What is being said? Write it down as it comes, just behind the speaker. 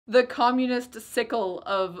the communist sickle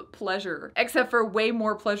of pleasure, except for way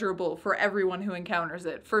more pleasurable for everyone who encounters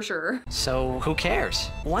it, for sure. So who cares?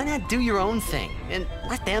 Why not do your own thing and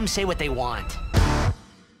let them say what they want?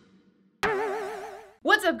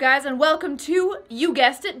 What's up, guys, and welcome to, you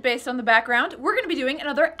guessed it, based on the background, we're gonna be doing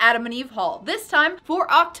another Adam and Eve haul, this time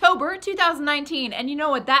for October 2019, and you know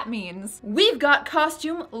what that means. We've got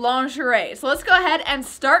costume lingerie, so let's go ahead and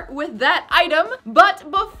start with that item. But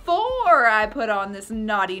before I put on this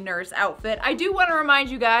naughty nurse outfit, I do want to remind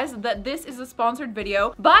you guys that this is a sponsored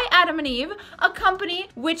video by Adam and Eve, a company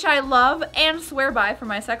which I love and swear by for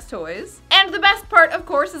my sex toys. And the best part, of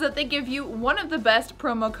course, is that they give you one of the best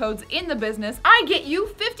promo codes in the business. I get you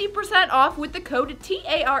 50% off with the code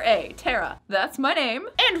TARA, Tara, that's my name,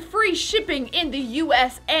 and free shipping in the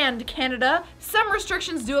US and Canada. Some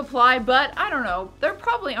restrictions do apply, but I don't know, there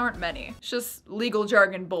probably aren't many. It's just legal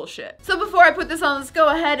jargon bullshit. So before I put this on, let's go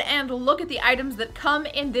ahead and look at the items that come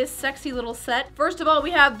in this sexy little set. First of all,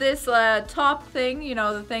 we have this top thing, you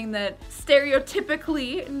know, the thing that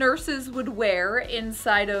stereotypically nurses would wear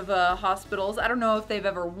inside of hospitals. I don't know if they've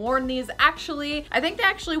ever worn these actually. I think they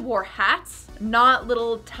actually wore hats, not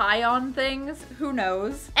little tie-on things, who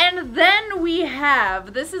knows. And then we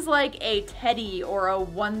have, this is like a teddy or a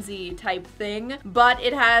onesie type thing, but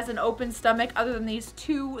it has an open stomach other than these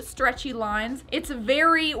two stretchy lines. It's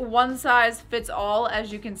very one size fits all,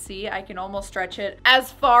 as you can see. I can almost stretch it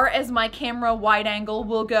as far as my camera wide angle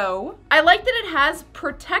will go. I like that it has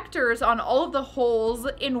protectors on all of the holes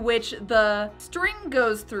in which the string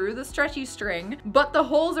goes through, the stretchy string, but the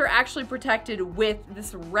holes are actually protected with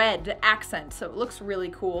this red accent, so it looks really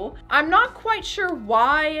cool. I'm not quite sure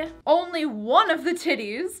why only one of the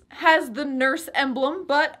titties has the nurse emblem,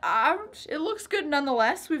 but it looks good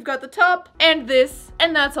nonetheless. We've got the top and this,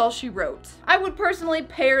 and that's all she wrote. I would personally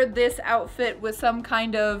pair this outfit with some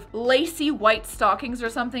kind of lacy white stockings or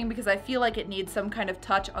something because I feel like it needs some kind of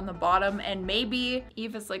touch on the bottom, and maybe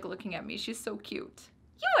Eva's like looking at me. She's so cute.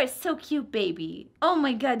 You are so cute, baby. Oh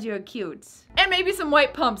my god, you're cute. And maybe some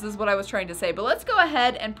white pumps is what I was trying to say, but let's go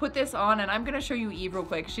ahead and put this on, and I'm gonna show you Eve real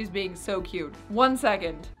quick. She's being so cute. 1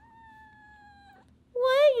 second.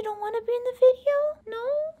 What? You don't want to be in the video?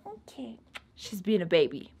 No? Okay. She's being a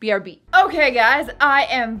baby. BRB. Okay, guys, I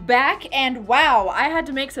am back, and wow, I had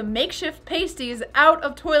to make some makeshift pasties out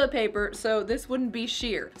of toilet paper so this wouldn't be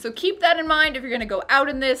sheer. So keep that in mind if you're gonna go out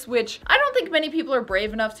in this, which I don't think many people are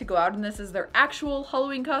brave enough to go out in this as their actual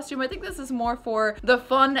Halloween costume. I think this is more for the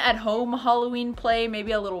fun at home Halloween play,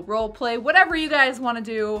 maybe a little role play, whatever you guys want to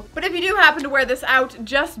do. But if you do happen to wear this out,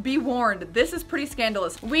 just be warned, this is pretty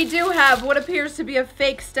scandalous. We do have what appears to be a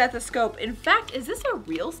fake stethoscope. In fact, is this a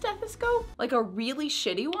real stethoscope? Like a really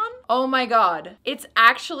shitty one? Oh my god. It's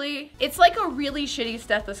like a really shitty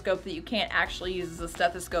stethoscope that you can't actually use as a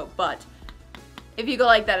stethoscope, but if you go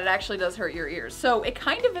like that, it actually does hurt your ears. So it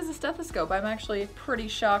kind of is a stethoscope. I'm actually pretty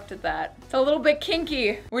shocked at that. It's a little bit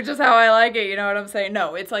kinky, which is how I like it, you know what I'm saying?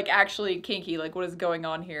 No, it's like actually kinky. Like, what is going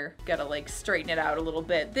on here? Gotta like straighten it out a little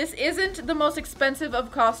bit. This isn't the most expensive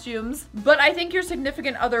of costumes, but I think your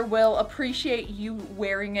significant other will appreciate you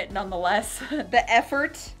wearing it nonetheless. The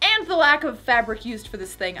effort and the lack of fabric used for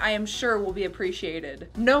this thing, I am sure will be appreciated,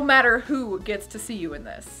 no matter who gets to see you in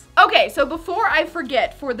this. Okay, so before I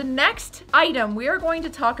forget, for the next item, we are going to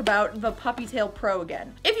talk about the Puppy Tail Pro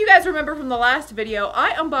again. If you guys remember from the last video, I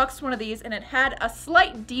unboxed one of these and it had a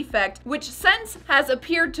slight defect, which since has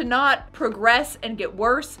appeared to not progress and get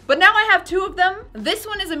worse. But now I have two of them. This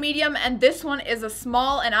one is a medium and this one is a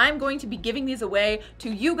small, and I'm going to be giving these away to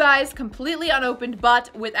you guys completely unopened,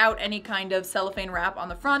 but without any kind of cellophane wrap on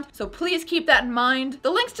the front. So please keep that in mind.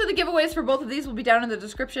 The links to the giveaways for both of these will be down in the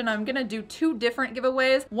description. I'm gonna do two different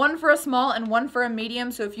giveaways, one for a small and one for a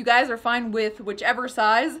medium. So if you guys are fine with whichever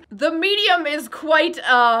size. The medium is quite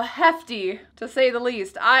hefty, to say the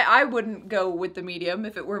least. I wouldn't go with the medium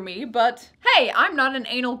if it were me, but hey, I'm not an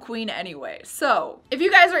anal queen anyway. So if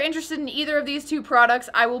you guys are interested in either of these two products,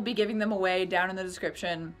 I will be giving them away down in the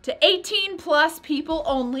description to 18+ people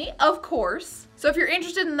only, of course. So if you're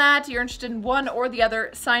interested in that, you're interested in one or the other,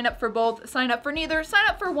 sign up for both, sign up for neither, sign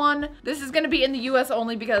up for one. This is gonna be in the US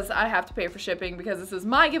only because I have to pay for shipping, because this is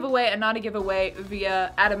my giveaway and not a giveaway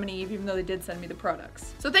via Adam and Eve, even though they did send me the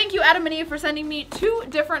products. So thank you, Adam and Eve, for sending me two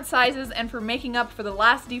different sizes and for making up for the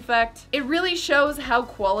last defect. It really shows how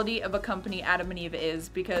quality of a company Adam and Eve is,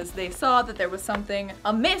 because they saw that there was something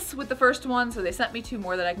amiss with the first one, so they sent me two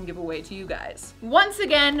more that I can give away to you guys. Once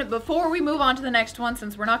again, before we move on to the next one,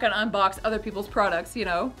 since we're not gonna unbox other people's products, you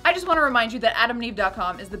know, I just want to remind you that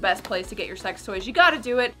adamandeve.com is the best place to get your sex toys. You gotta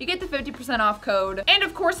do it. You get the 50% off code. And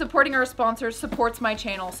of course, supporting our sponsors supports my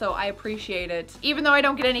channel. channel, so I appreciate it. Even though I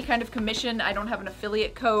don't get any kind of commission, I don't have an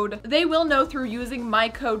affiliate code, they will know through using my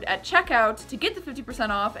code at checkout to get the 50%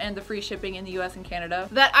 off and the free shipping in the US and Canada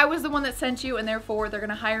that I was the one that sent you, and therefore they're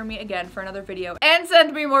gonna hire me again for another video and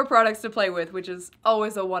send me more products to play with, which is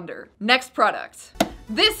always a wonder. Next product.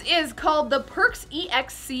 This is called the Perks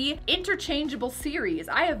EXC Interchangeable Series.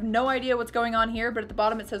 I have no idea what's going on here, but at the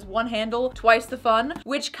bottom it says one handle, twice the fun,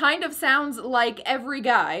 which kind of sounds like every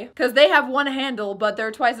guy, because they have one handle, but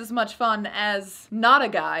they're twice as much fun as not a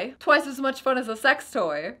guy, twice as much fun as a sex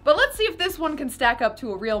toy. But let's see if this one can stack up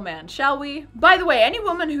to a real man, shall we? By the way, any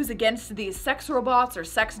woman who's against these sex robots or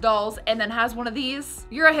sex dolls and then has one of these,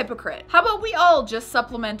 you're a hypocrite. How about we all just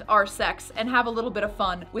supplement our sex and have a little bit of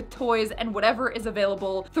fun with toys and whatever is available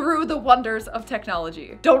through the wonders of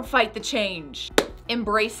technology. Don't fight the change.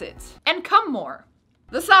 Embrace it. And come more.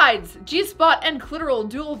 The sides, G-spot and clitoral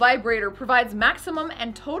dual vibrator provides maximum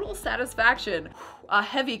and total satisfaction. A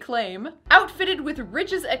heavy claim. Outfitted with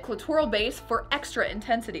ridges at clitoral base for extra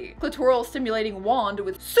intensity. Clitoral stimulating wand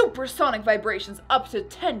with supersonic vibrations up to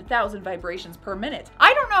 10,000 vibrations per minute.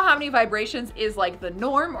 I don't know how many vibrations is like the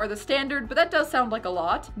norm or the standard, but that does sound like a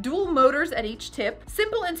lot. Dual motors at each tip.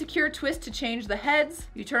 Simple and secure twist to change the heads.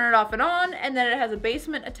 You turn it off and on, and then it has a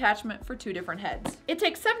basement attachment for 2 different heads. It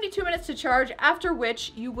takes 72 minutes to charge, after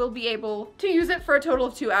which you will be able to use it for a total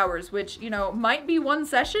of 2 hours, which, you know, might be one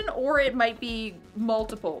session or it might be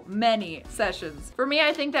many sessions. For me,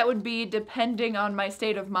 I think that would be, depending on my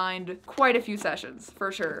state of mind, quite a few sessions,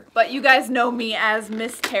 for sure. But you guys know me as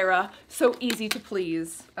Miss Tara, so easy to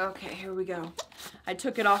please. Okay, here we go. I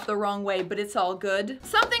took it off the wrong way, but it's all good.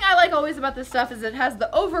 Something I like always about this stuff is it has the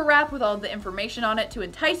overwrap with all the information on it to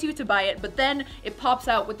entice you to buy it, but then it pops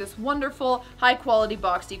out with this wonderful high quality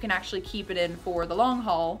box so you can actually keep it in for the long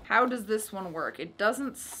haul. How does this one work? It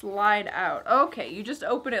doesn't slide out. Okay, you just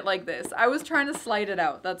open it like this. I was trying to slide it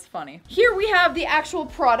out. That's funny. Here we have the actual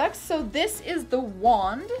products. So this is the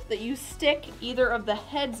wand that you stick either of the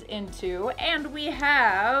heads into, and we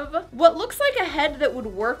have what looks like a head that would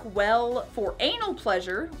work well for anal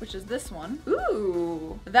pleasure, which is this one.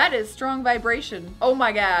 Ooh, that is strong vibration. Oh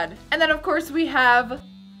my god. And then of course we have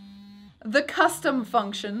the custom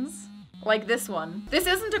functions, like this one. This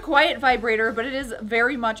isn't a quiet vibrator, but it is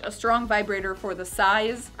very much a strong vibrator for the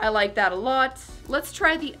size. I like that a lot. Let's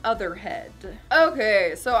try the other head.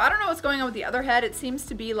 Okay, so I don't know what's going on with the other head. It seems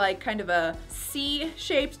to be like kind of a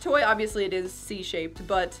C-shaped toy. Obviously it is C-shaped,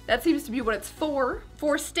 but that seems to be what it's for.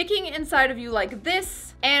 For sticking inside of you like this,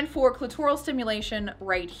 and for clitoral stimulation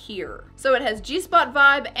right here. So it has G-spot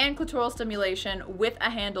vibe and clitoral stimulation with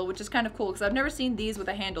a handle, which is kind of cool because I've never seen these with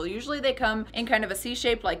a handle. Usually they come in kind of a C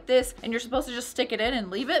shape like this, and you're supposed to just stick it in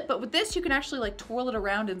and leave it, but with this you can actually like twirl it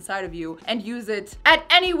around inside of you and use it at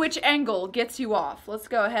any which angle gets you off. Let's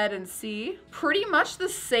go ahead and see. Pretty much the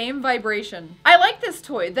same vibration. I like this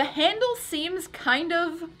toy. The handle seems kind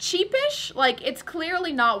of cheapish, like it's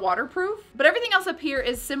clearly not waterproof, but everything else up here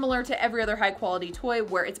is similar to every other high quality toy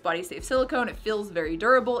where it's body safe silicone. It feels very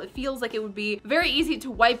durable. It feels like it would be very easy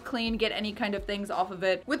to wipe clean, get any kind of things off of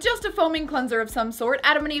it with just a foaming cleanser of some sort.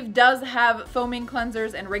 Adam and Eve does have foaming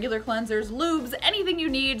cleansers and regular cleansers, lubes, anything you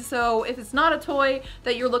need. So if it's not a toy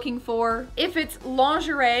that you're looking for, if it's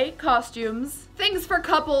lingerie, costumes, things for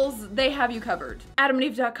couples, they have you covered.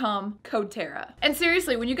 AdamandEve.com, code Tara. And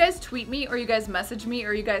seriously, when you guys tweet me or you guys message me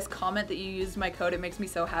or you guys comment that you used my code, it makes me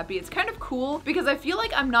so happy. It's kind of cool because I feel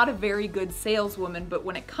like I'm not a very good saleswoman, but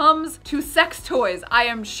when it comes to sex toys, I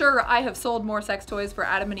am sure I have sold more sex toys for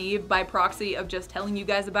Adam and Eve by proxy of just telling you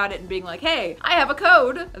guys about it and being like, hey, I have a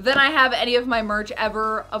code, than I have any of my merch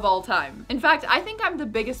ever of all time. In fact, I think I'm the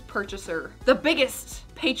biggest purchaser, the biggest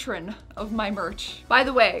patron of my merch. By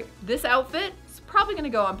the way, this outfit probably gonna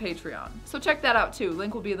go on Patreon, so check that out too.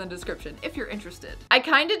 Link will be in the description if you're interested. I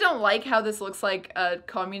kind of don't like how this looks like a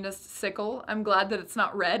communist sickle. I'm glad that it's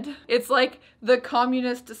not red. It's like the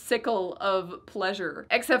communist sickle of pleasure,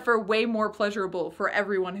 except for way more pleasurable for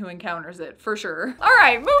everyone who encounters it, for sure. All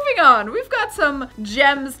right, moving on. We've got some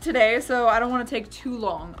gems today, so I don't want to take too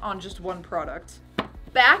long on just one product.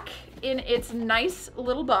 Back in its nice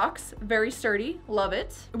little box, very sturdy, love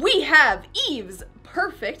it, we have Eve's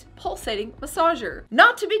Perfect Pulsating Massager.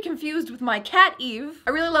 Not to be confused with my cat Eve.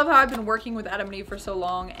 I really love how I've been working with Adam and Eve for so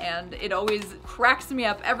long, and it always cracks me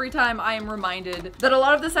up every time I am reminded that a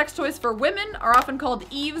lot of the sex toys for women are often called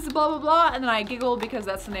Eve's blah blah blah, and then I giggle because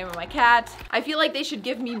that's the name of my cat. I feel like they should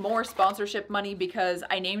give me more sponsorship money because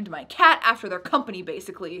I named my cat after their company,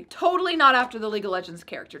 basically. Totally not after the League of Legends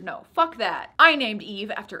character. No, fuck that. I named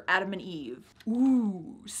Eve after Adam Adam and Eve.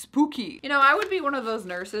 Ooh, spooky. You know, I would be one of those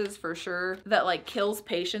nurses for sure that like kills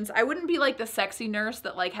patients. I wouldn't be like the sexy nurse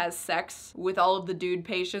that like has sex with all of the dude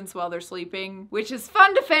patients while they're sleeping, which is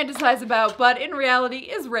fun to fantasize about, but in reality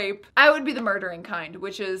is rape. I would be the murdering kind,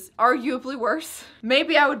 which is arguably worse.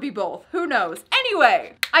 Maybe I would be both. Who knows?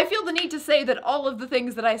 Anyway, I feel the need to say that all of the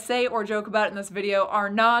things that I say or joke about in this video are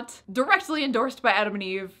not directly endorsed by Adam and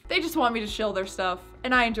Eve. They just want me to shill their stuff,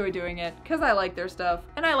 and I enjoy doing it because I like their stuff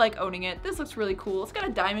and I like owning it. This looks really cool. It's got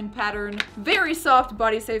a diamond pattern, very soft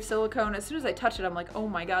body safe silicone. As soon as I touch it, I'm like, oh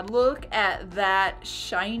my God, look at that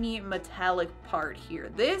shiny metallic part here.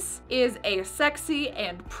 This is a sexy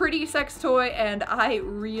and pretty sex toy, and I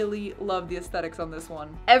really love the aesthetics on this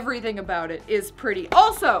one. Everything about it is pretty.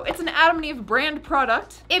 Also, it's an Adam and Eve brand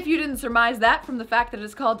product, if you didn't surmise that from the fact that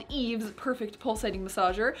it's called Eve's Perfect Pulsating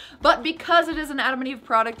Massager. But because it is an Adam and Eve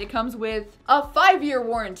product, it comes with a 5-year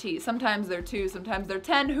warranty. Sometimes they're 2, sometimes they're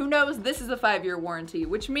 10, who knows? This is a 5-year warranty,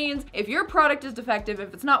 which means if your product is defective,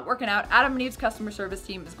 if it's not working out, Adam and Eve's customer service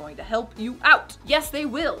team is going to help you out. Yes, they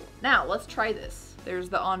will. Now, let's try this. There's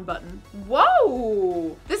the on button.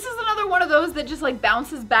 Whoa! This is another one of those that just like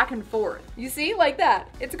bounces back and forth. You see? Like that.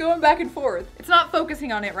 It's going back and forth. It's not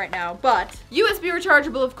focusing on it right now, but USB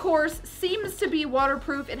rechargeable, of course, seems to be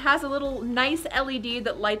waterproof. It has a little nice LED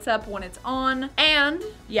that lights up when it's on. And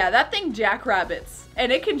yeah, that thing jackrabbits.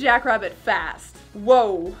 And it can jackrabbit fast.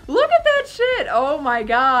 Whoa, look at that shit. Oh my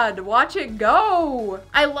God, watch it go.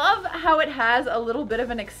 I love how it has a little bit of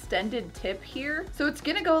an extended tip here. So it's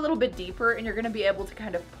gonna go a little bit deeper and you're gonna be able to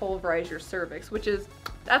kind of pulverize your cervix, which is,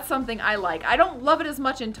 that's something I like. I don't love it as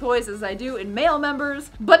much in toys as I do in male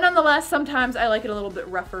members, but nonetheless, sometimes I like it a little bit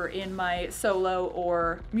rougher in my solo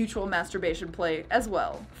or mutual masturbation play as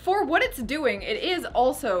well. For what it's doing, it is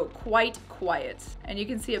also quite quiet, and you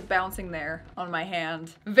can see it bouncing there on my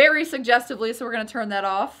hand very suggestively, so we're gonna turn that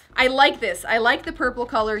off. I like this. I like the purple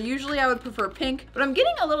color. Usually I would prefer pink, but I'm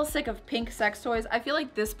getting a little sick of pink sex toys. I feel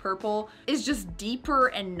like this purple is just deeper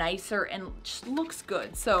and nicer and just looks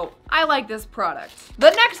good, so I like this product.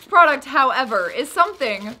 The next product, however, is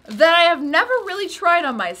something that I have never really tried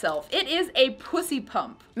on myself. It is a pussy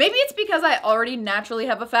pump. Maybe it's because I already naturally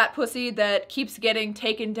have a fat pussy that keeps getting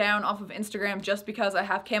taken down off of Instagram just because I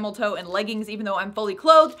have camel toe and leggings even though I'm fully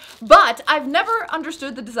clothed, but I've never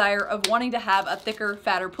understood the desire of wanting to have a thicker,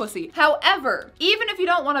 fatter pussy. However, even if you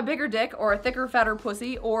don't want a bigger dick or a thicker, fatter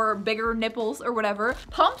pussy or bigger nipples or whatever,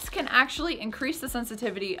 pumps can actually increase the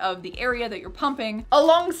sensitivity of the area that you're pumping,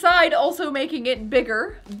 alongside also making it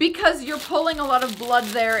bigger because you're pulling a lot of blood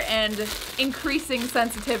there and increasing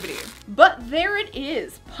sensitivity. But there it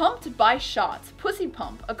is. Pumped by Shots Pussy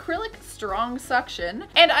Pump, acrylic strong suction.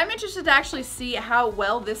 And I'm interested to actually see how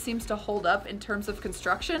well this seems to hold up in terms of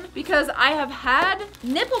construction, because I have had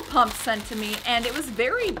nipple pumps sent to me and it was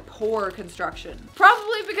very poor construction.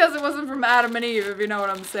 Probably because it wasn't from Adam and Eve, if you know what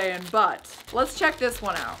I'm saying, but let's check this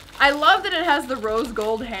one out. I love that it has the rose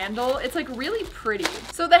gold handle. It's like really pretty.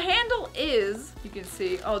 So the handle is, you can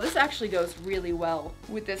see, oh, this actually goes really well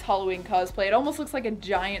with this Halloween cosplay. It almost looks like a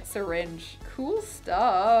giant syringe. Cool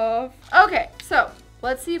stuff. Okay, so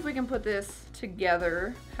let's see if we can put this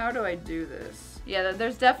together. How do I do this? Yeah,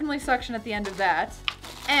 there's definitely suction at the end of that.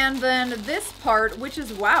 And then this part, which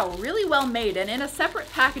is, wow, really well made and in a separate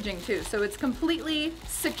packaging too. So it's completely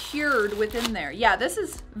secured within there. Yeah, this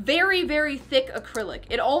is very, very thick acrylic.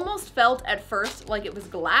 It almost felt at first like it was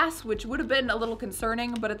glass, which would have been a little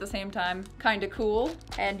concerning, but at the same time, kind of cool.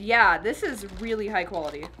 And yeah, this is really high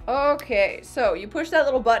quality. Okay, so you push that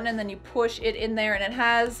little button and then you push it in there and it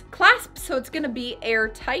has clasps, so it's gonna be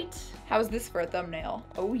airtight. How's this for a thumbnail?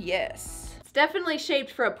 Oh yes. It's definitely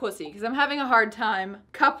shaped for a pussy because I'm having a hard time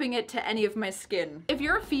cupping it to any of my skin. If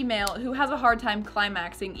you're a female who has a hard time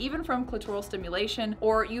climaxing, even from clitoral stimulation,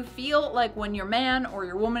 or you feel like when your man or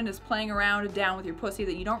your woman is playing around down with your pussy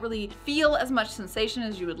that you don't really feel as much sensation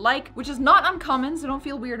as you would like, which is not uncommon, so don't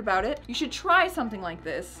feel weird about it, you should try something like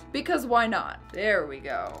this, because why not? There we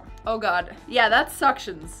go. Oh God. Yeah, that's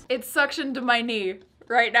suctions. It's suction to my knee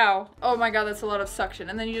right now. Oh my God, that's a lot of suction.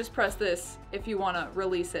 And then you just press this if you want to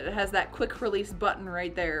release it. It has that quick release button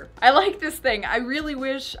right there. I like this thing. I really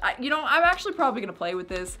wish, you know, I'm actually probably gonna play with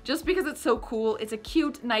this just because it's so cool. It's a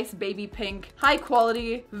cute, nice baby pink, high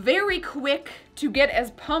quality, very quick to get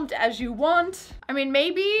as pumped as you want. I mean,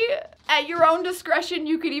 maybe at your own discretion,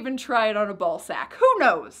 you could even try it on a ball sack. Who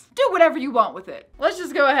knows? Do whatever you want with it. Let's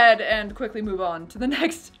just go ahead and quickly move on to the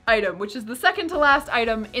next item, which is the second to last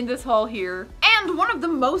item in this haul here. And one of the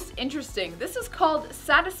most interesting. This is called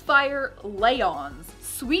Satisfier Lay-Ons.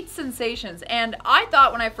 sweet sensations. And I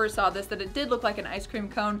thought when I first saw this that it did look like an ice cream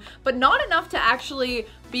cone, but not enough to actually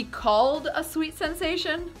be called a sweet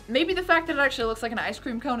sensation. Maybe the fact that it actually looks like an ice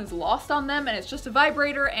cream cone is lost on them, and it's just a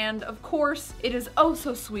vibrator, and of course it is oh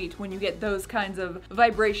so sweet when you get those kinds of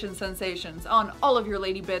vibration sensations on all of your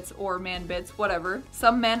lady bits or man bits, whatever.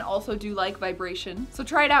 Some men also do like vibration, so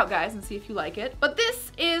try it out guys and see if you like it. But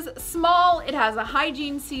this is small, it has a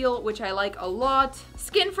hygiene seal, which I like a lot,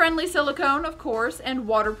 skin-friendly silicone of course, and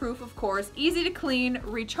waterproof of course, easy to clean,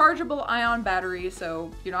 rechargeable ion battery,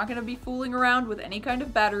 so you're not gonna be fooling around with any kind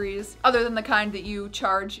of batteries other than the kind that you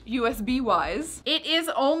charge USB wise. It is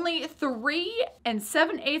only 3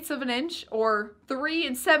 7/8 of an inch, or 3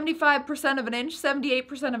 75% of an inch,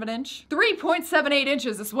 78% of an inch. 3.78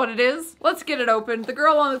 inches is what it is. Let's get it open. The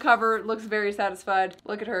girl on the cover looks very satisfied.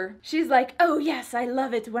 Look at her. She's like, oh yes, I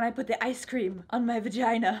love it when I put the ice cream on my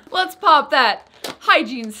vagina. Let's pop that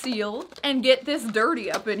hygiene seal and get this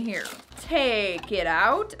dirty up in here. Take it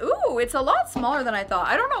out. Ooh, it's a lot smaller than I thought.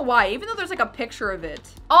 I don't know why, even though there's like a picture of it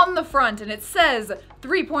on the front and it says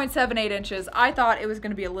 3.78 inches, I thought it was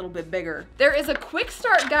gonna be a little bit bigger. There is a quick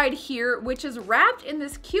start guide here, which is wrapped in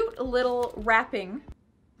this cute little wrapping.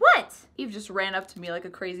 What? Eve just ran up to me like a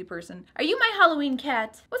crazy person. Are you my Halloween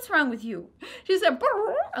cat? What's wrong with you? She said,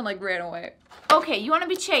 brr, and like ran away. Okay, you wanna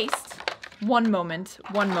be chased? One moment.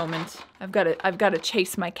 I've gotta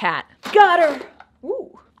chase my cat. Got her.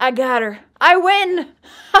 Ooh. I got her. I win!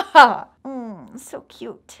 Haha! So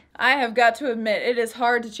cute. I have got to admit, it is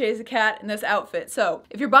hard to chase a cat in this outfit. So,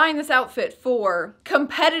 if you're buying this outfit for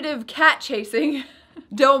competitive cat chasing,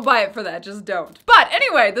 don't buy it for that, just don't. But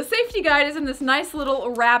anyway, the safety guide is in this nice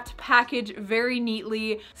little wrapped package, very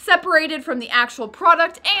neatly separated from the actual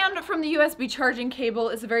product and from the USB charging cable.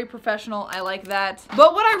 It's very professional, I like that.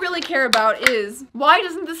 But what I really care about is, why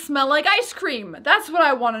doesn't this smell like ice cream? That's what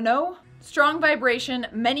I want to know. Strong vibration,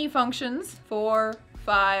 many functions, 4,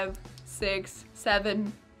 5, 6,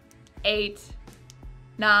 7, 8,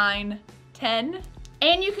 9, 10.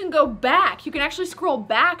 And you can go back. You can actually scroll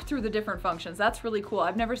back through the different functions. That's really cool.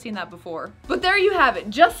 I've never seen that before. But there you have it.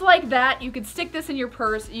 Just like that, you can stick this in your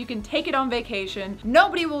purse. You can take it on vacation.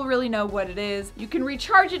 Nobody will really know what it is. You can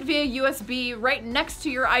recharge it via USB right next to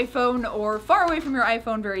your iPhone or far away from your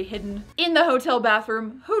iPhone, very hidden. In the hotel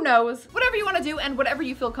bathroom, who knows? Whatever you want to do and whatever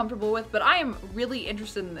you feel comfortable with, but I am really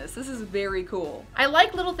interested in this. This is very cool. I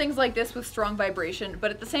like little things like this with strong vibration, but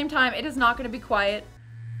at the same time, it is not going to be quiet.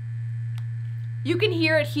 You can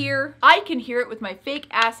hear it here. I can hear it with my fake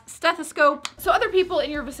ass stethoscope. So other people in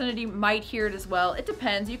your vicinity might hear it as well. It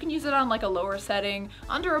depends. You can use it on like a lower setting,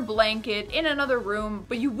 under a blanket, in another room,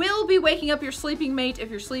 but you will be waking up your sleeping mate if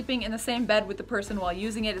you're sleeping in the same bed with the person while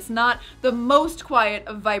using it. It's not the most quiet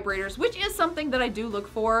of vibrators, which is something that I do look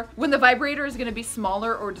for when the vibrator is gonna be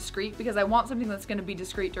smaller or discreet, because I want something that's gonna be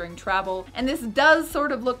discreet during travel. And this does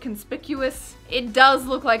sort of look conspicuous. It does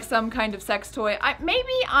look like some kind of sex toy.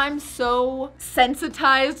 Maybe I'm so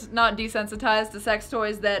sensitized, not desensitized to sex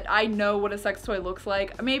toys, that I know what a sex toy looks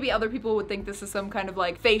like. Maybe other people would think this is some kind of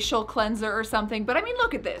like facial cleanser or something, but I mean,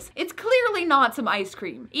 look at this. It's clearly not some ice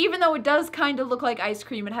cream. Even though it does kind of look like ice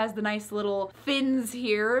cream, it has the nice little fins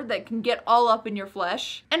here that can get all up in your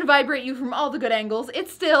flesh and vibrate you from all the good angles. It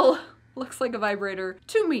still looks like a vibrator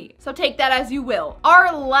to me. So take that as you will.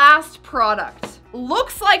 Our last product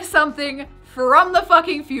looks like something from the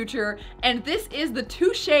fucking future, and this is the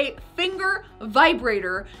Touche finger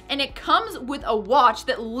vibrator, and it comes with a watch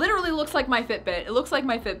that literally looks like my Fitbit. It looks like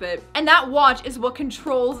my Fitbit, and that watch is what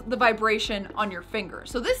controls the vibration on your finger.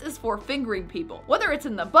 So this is for fingering people, whether it's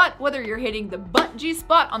in the butt, whether you're hitting the butt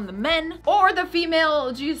G-spot on the men, or the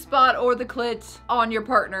female G-spot or the clit on your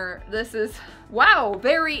partner. This is, wow,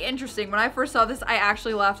 very interesting. When I first saw this, I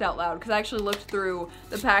actually laughed out loud because I actually looked through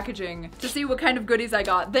the packaging to see what kind of goodies I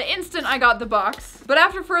got the instant I got the box. But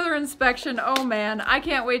after further inspection, oh man, I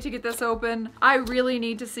can't wait to get this open. I really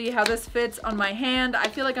need to see how this fits on my hand. I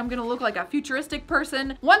feel like I'm gonna look like a futuristic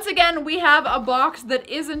person. Once again, we have a box that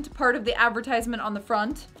isn't part of the advertisement on the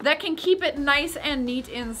front that can keep it nice and neat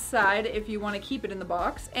inside if you want to keep it in the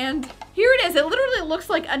box. And here it is. It literally looks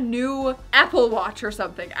like a new Apple Watch or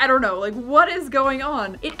something. I don't know, like what is going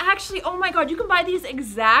on? It actually, oh my god, you can buy these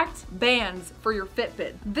exact bands for your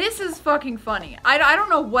Fitbit. This is fucking funny. I don't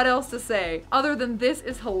know what else to say other than this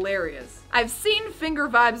is hilarious. I've seen finger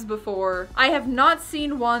vibes before. I have not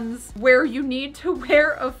seen ones where you need to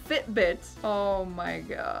wear a Fitbit. Oh my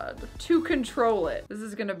god. To control it. This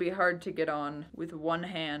is gonna be hard to get on with one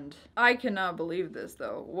hand. I cannot believe this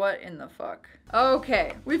though. What in the fuck?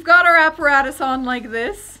 Okay, we've got our apparatus on like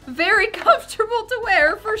this. Very comfortable to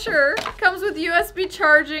wear for sure. Comes with USB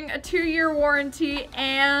charging, a 2-year warranty,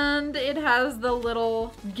 and it has the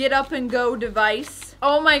little get up and go device.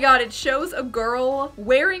 Oh my god, it shows a girl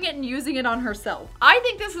wearing it and using it on herself. I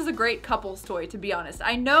think this is a great couple's toy, to be honest.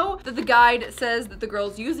 I know that the guide says that the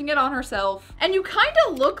girl's using it on herself, and you kind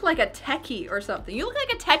of look like a techie or something. You look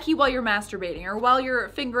like a techie while you're masturbating or while you're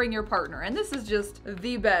fingering your partner, and this is just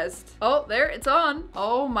the best. Oh, there, it's on.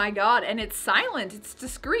 Oh my god, and it's silent. It's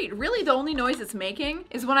discreet. Really, the only noise it's making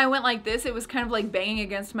is when I went like this, it was kind of like banging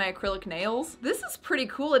against my acrylic nails. This is pretty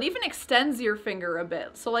cool. It even extends your finger a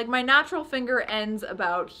bit. So like my natural finger ends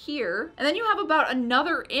about here, and then you have about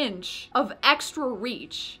another inch of extra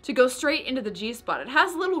reach to go straight into the G-spot. It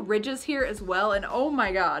has little ridges here as well, and oh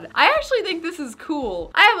my god. I actually think this is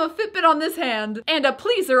cool. I have a Fitbit on this hand and a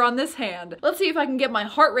pleaser on this hand. Let's see if I can get my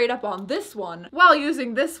heart rate up on this one while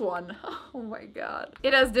using this one. Oh my god.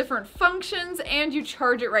 It has different functions and you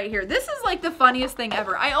charge it right here. This is like the funniest thing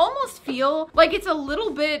ever. I almost feel like it's a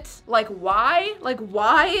little bit like why? Like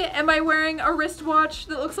why am I wearing a wristwatch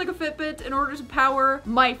that looks like a Fitbit in order to power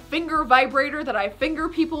my finger vibrator that I finger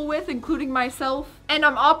people with, including myself? And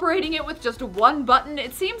I'm operating it with just one button.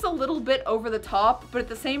 It seems a little bit over the top, but at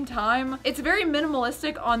the same time, it's very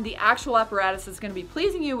minimalistic on the actual apparatus that's gonna be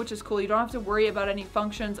pleasing you, which is cool. You don't have to worry about any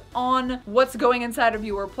functions on what's going inside of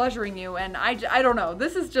you or pleasuring you, and I don't know.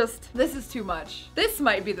 This is too much. This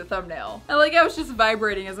might be the thumbnail. I like how it's just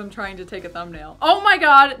vibrating as I'm trying to take a thumbnail. Oh my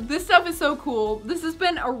god, this stuff is so cool. This has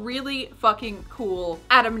been a really fucking cool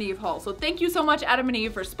Adam and Eve haul. So thank you so much, Adam and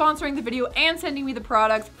Eve, for sponsoring the video and sending me the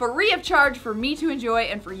products free of charge for me to enjoy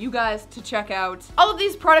and for you guys to check out. All of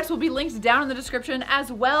these products will be linked down in the description,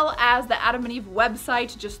 as well as the Adam and Eve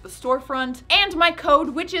website, just the storefront, and my code,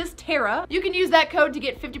 which is Tara. You can use that code to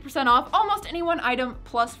get 50% off almost any one item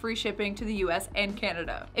plus free shipping to the US and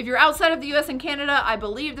Canada. If you're outside of the US and Canada, I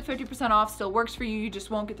believe the 50% off still works for you. You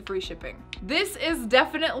just won't get the free shipping. This is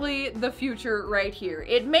definitely the future right here.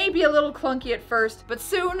 It may be a little clunky at first, but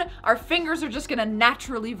soon our fingers are just gonna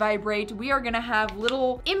naturally vibrate. We are gonna have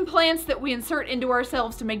little implants that we insert into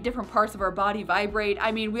ourselves to make different parts of our body vibrate.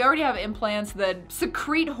 I mean, we already have implants that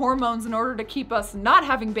secrete hormones in order to keep us not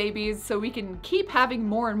having babies so we can keep having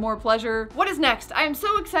more and more pleasure. What is next? I am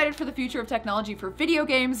so excited for the future of technology for video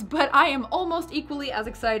games, but I am almost equally as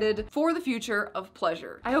excited for the future of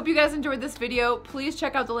pleasure. I hope you guys enjoyed this video. Please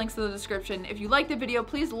check out the links in the description. If you liked the video,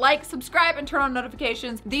 please like, subscribe, and turn on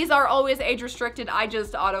notifications. These are always age restricted. I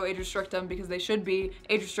just auto age restrict them because they should be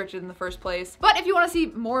age restricted in the first place. But if you want to see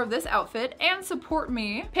more of this outfit and support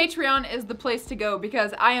me, Patreon is the place to go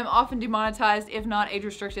because I am often demonetized, if not age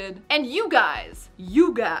restricted. And you guys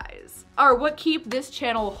are what keep this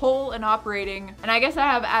channel whole and operating. And I guess I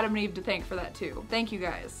have Adam and Eve to thank for that too. Thank you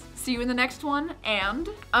guys. See you in the next one, and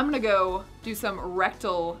I'm gonna go do some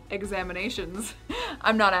rectal examinations.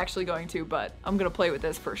 I'm not actually going to, but I'm gonna play with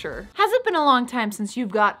this for sure. Has it been a long time since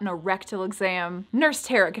you've gotten a rectal exam? Nurse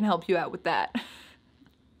Tara can help you out with that.